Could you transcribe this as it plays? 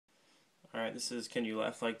Alright, this is Can You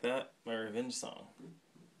Laugh Like That? My revenge song.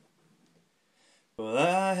 Well,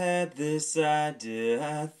 I had this idea,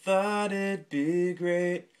 I thought it'd be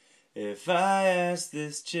great if I asked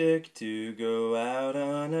this chick to go out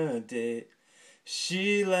on a date.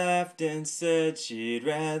 She laughed and said she'd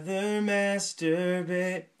rather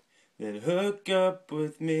masturbate than hook up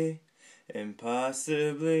with me and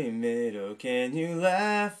possibly mate. Oh, can you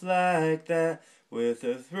laugh like that with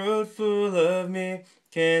a throat full of me?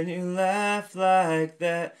 Can you laugh like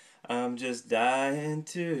that? I'm just dying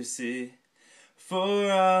to see.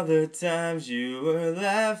 For all the times you were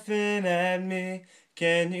laughing at me,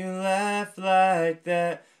 can you laugh like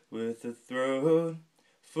that with a throat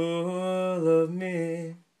full of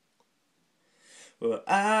me? Well,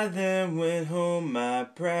 I then went home, my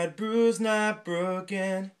pride bruised, not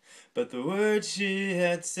broken, but the words she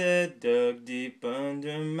had said dug deep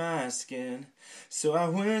under my skin. So I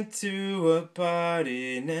went to a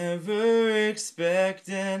party, never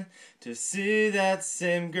expecting to see that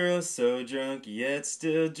same girl so drunk yet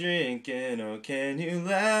still drinking. Oh, can you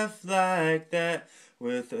laugh like that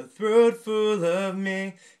with a throat full of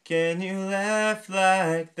me? Can you laugh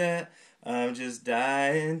like that? I'm just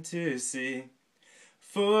dying to see.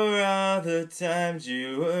 For all the times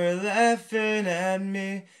you were laughing at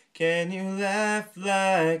me, can you laugh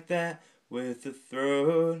like that with a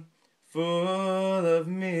throat full of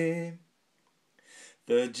me?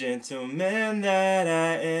 The gentleman that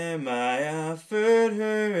I am, I offered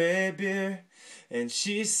her a beer, and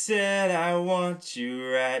she said, I want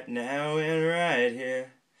you right now and right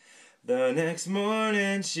here. The next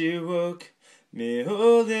morning she woke me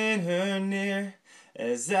holding her near,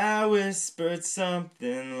 as I whispered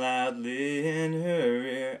something loudly in her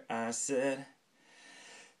ear. I said,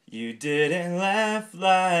 you didn't laugh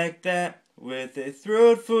like that with a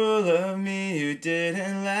throat full of me. You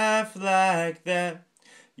didn't laugh like that.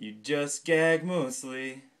 You just gagged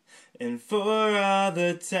mostly. And for all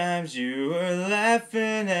the times you were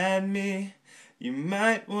laughing at me, you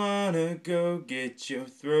might wanna go get your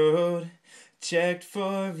throat checked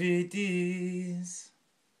for VDs.